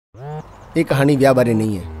ये कहानी विआह बारे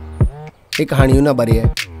नहीं है, ये कहानी उन्हां बारे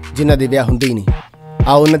है जिन्हां दे विआह हुंदे ही नहीं।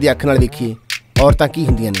 आओ उन्हां दी अख नाल वेखीए औरतां की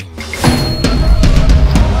हुंदियां ने।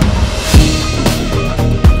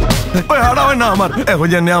 ना मर एहो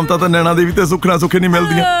जिहे नियामतां तां नैना देवी ते सुखना सुखे नहीं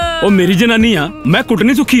मिलदियां। ओ मेरी जनानी आ, मैं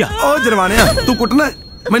कुटनी सुखी आ। ओ जरवानिया तू कुटना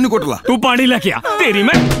मैनू कुट ला। तू पानी लेके आ तेरी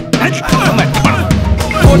मैं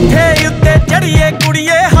कोठे उत्ते चढ़िए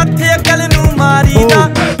कुड़िए हाथ अकल नू मारीदा।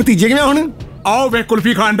 भतीजे किवें हुण? आओ वे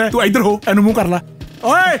कुल्फी खान दे, तू इधर हो एनू मुंह कर ला।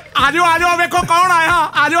 ओए आजो आजो वेखो कौन आया।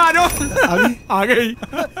 आजो आजो आ गई।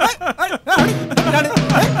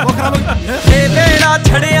 लेना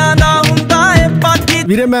छड़ियां दा हुंदा ए पाठी।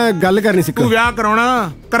 वीरे मैं गल करनी सी। तू विआह कराउणा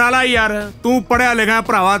करा ला यार, तू पढ़िया लिखा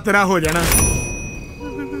भरावा तेरा हो जाना।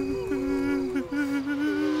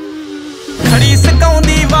 खड़ी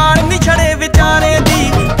सकाउंदी वाल नी छड़े विचारे दी,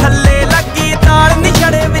 थल्ले लगी ताल नी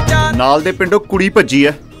छड़े विचार। नाल दे पिंडों कुड़ी भज्जी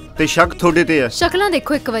है ते शक थोड़े ते है। शक्लां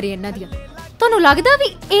देखो एक बारी इन्हां दियां। ਤੁਹਾਨੂੰ ਲੱਗਦਾ ਵੀ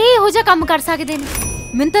ਇਹ ਇਹੋ ਜਿਹਾ ਕੰਮ ਕਰ ਸਕਦੇ ਨੇ?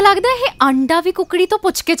 ਮੈਨੂੰ ਤਾਂ ਲੱਗਦਾ ਇਹ ਆਂਡਾ ਵੀ ਕੁਕੜੀ ਤੋਂ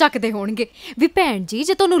ਪੁੱਛ ਕੇ ਚੱਕਦੇ ਹੋਣਗੇ ਵੀ ਭੈਣ ਜੀ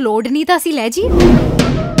ਜੇ ਤੁਹਾਨੂੰ ਲੋੜ ਨਹੀਂ ਤਾਂ ਅਸੀਂ ਲੈ ਜੀ।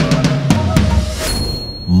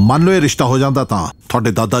 ਮੰਨ ਲਓ ਇਹ ਰਿਸ਼ਤਾ ਹੋ ਜਾਂਦਾ ਤਾਂ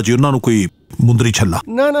ਤੁਹਾਡੇ ਦਾਦਾ ਜੀ ਉਹਨਾਂ ਨੂੰ ਕੋਈ ਮੁੰਦਰੀ ਛੱਲਾ?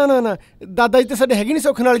 ਨਾ ਨਾ ਨਾ ਨਾ, ਦਾਦਾ ਜੀ ਤਾਂ ਸਾਡੇ ਹੈਗੇ ਨਹੀਂ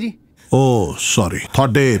ਸੁੱਖ ਨਾਲ ਜੀ। ਓ ਸੌਰੀ,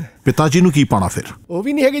 ਤੁਹਾਡੇ ਪਿਤਾ ਜੀ ਨੂੰ ਕੀ ਪਾਣਾ ਫਿਰ? ਉਹ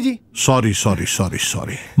ਵੀ ਨਹੀਂ ਹੈਗੇ ਜੀ। Sorry sorry sorry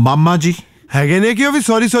sorry. ਮਾਮਾ ਜੀ ਹੈਗੇ ਨੇ ਕਿ ਉਹ ਵੀ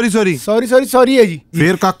sorry sorry sorry sorry sorry sorry ਹੈ ਜੀ।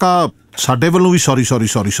 ਫੇਰ ਕਾਕਾ ਸਾਡੇ ਵੱਲੋਂ ਵੀ ਸੌਰੀ ਸੌਰੀ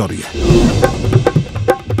ਸੌਰੀ ਸੌਰੀ ਹੈ।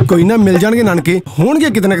 ਕੋਈ ਨਾ ਮਿਲ ਜਾਣਗੇ ਨਾਨਕੇ, ਹੋਣਗੇ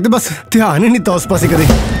ਕਿਤੇ ਨਾ ਕਿਤੇ, ਬਸ ਧਿਆਨ ਹੀ ਨਹੀਂ ਤਾਂ ਉਸ ਪਾਸੇ ਕਦੇ।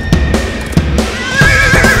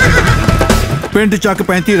 ਪਿੰਡ ਚੱਕ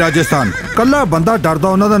 35 ਰਾਜਸਥਾਨ, ਕੱਲਾ ਬੰਦਾ ਡਰਦਾ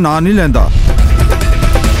ਉਹਨਾਂ ਦਾ ਨਾਂ ਨਹੀਂ ਲੈਂਦਾ।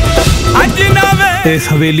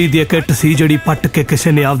 ਇਸ ਹਵੇਲੀ ਦੀ ਇੱਕ ਇੱਟ ਸੀ ਜਿਹੜੀ ਪੱਟ ਕੇ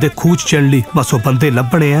ਕਿਸੇ ਨੇ ਆਪਦੇ ਖੂਚ ਚਣ ਲਈ। ਬਸ ਉਹ ਬੰਦੇ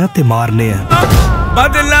ਲੱਭਣੇ ਆ ਤੇ ਮਾਰਨੇ ਆ।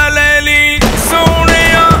 ਬਦਲਾ ਲੈ ਲਈ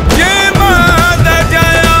ਸੋਹਣਿਆ ਜੇ ਮਾਂ ਦਾ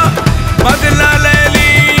ਜਾਇਆ, ਬਦਲਾ ਲੈ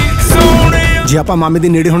ਲਈ ਸੋਹਣਿਆ। ਜੇ ਆਪਾਂ ਮਾਮੇ ਦੇ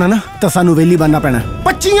ਨੇੜੇ ਹੋਣਾ ਨਾ ਤਾਂ ਸਾਨੂੰ ਵੇਲੀ ਬਣਨਾ ਪੈਣਾ।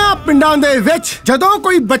 25 ਪਿੰਡਾਂ ਦੇ ਵਿੱਚ ਜਦੋਂ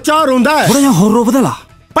ਕੋਈ ਬੱਚਾ ਰੋਂਦਾ ਹੈ, ਥੋੜਾ ਜਿਹਾ ਹੋਰ ਰੋਬ ਵਧਾ ਲਾ।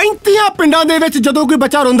 35 ਪਿੰਡਾਂ ਦੇ ਵਿੱਚ ਜਦੋਂ ਕੋਈ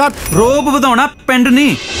ਬੱਚਾ ਰੋਂਦਾ, ਰੋਬ ਵਧਾਉਣਾ ਪਿੰਡ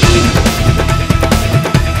ਨਹੀਂ।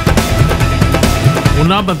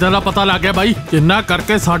 ਉਹਨਾਂ ਬੰਦਿਆਂ ਦਾ ਪਤਾ ਲੱਗ ਗਿਆ ਬਾਈ, ਜਿੰਨਾ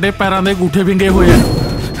ਕਰਕੇ ਸਾਡੇ ਪੈਰਾਂ ਦੇ ਅੰਗੂਠੇ ਵਿੰਗੇ ਹੋਏ ਆ।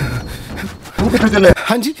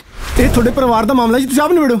 ਹਾਂਜੀ ਇਹ ਤੁਹਾਡੇ ਪਰਿਵਾਰ ਦਾ ਮਾਮਲਾ ਜੀ, ਤੁਸੀਂ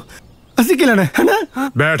ਆਪ ਨਿਬੜੋ, ਅਸੀਂ ਕੀ ਲੈਣਾ ਹੈ ਨਾ।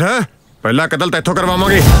 ਬੈਠ, ਪਹਿਲਾ ਕਤਲ ਤੈਥੋਂ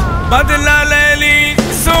ਕਰਵਾਵਾਂਗੇ। ਬਦਲਾ ਲੈ ਲਈ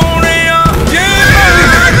ਸੋਹਣਿਆ ਜੇ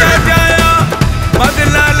ਮਾਂ ਦਾ ਜਾਇਆ,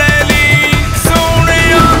 ਬਦਲਾ ਲੈ ਲਈ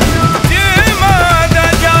ਸੋਹਣਿਆ ਜੇ ਮਾਂ ਦਾ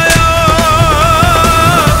ਜਾਇਆ।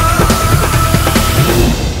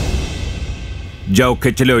 ਜਾਓ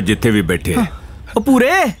ਖਿੱਚ ਲਿਓ ਜਿੱਥੇ ਵੀ ਬੈਠੇ। ਉਹ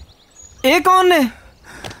ਪੂਰੇ ਇਹ ਕੌਣ ਨੇ?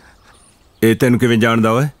 ਇਹ ਤੈਨੂੰ ਕਿਵੇਂ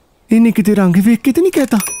ਜਾਣਦਾ ਓਏ? ਇਹਨੇ ਕਿਤੇ ਰੰਗ ਵੇਖ ਕੇ ਤੇ ਨਹੀਂ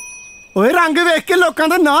ਕਹਿਤਾ? ਓਏ ਰੰਗ ਵੇਖ ਕੇ ਲੋਕਾਂ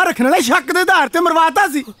ਦਾ ਨਾਂ ਰੱਖਣ ਵਾਲੇ ਸ਼ੱਕ ਦੇ ਆਧਾਰ ਤੇ ਮਰਵਾਤਾ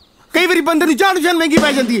ਸੀ। ਕਈ ਵਾਰੀ ਬੰਦੇ ਦੀ ਜਾਨ ਮਹਿੰਗੀ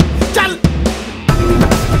ਪੈ ਜਾਂਦੀ ਹੈ। ਚੱਲ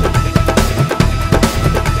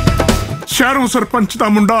ਸ਼ਹਿਰੋਂ ਸਰਪੰਚ ਦਾ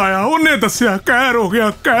ਮੁੰਡਾ ਆਇਆ, ਉਹਨੇ ਦੱਸਿਆ ਕਹਿਰ ਹੋ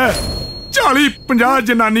ਗਿਆ ਕਹਿਰ। 40-50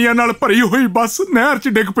 ਜਨਾਨੀਆਂ ਨਾਲ ਭਰੀ ਹੋਈ ਬੱਸ ਨਹਿਰ 'ਚ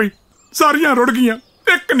ਡਿੱਗ ਪਈ, ਸਾਰੀਆਂ ਰੁੜ ਗਈਆਂ,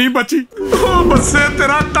 ਇੱਕ ਨਹੀਂ ਬਚੀ। ਉਹ ਬੱਸੇ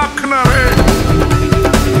ਤੇਰਾ ਕੱਖ ਨਾ ਰਹੇ।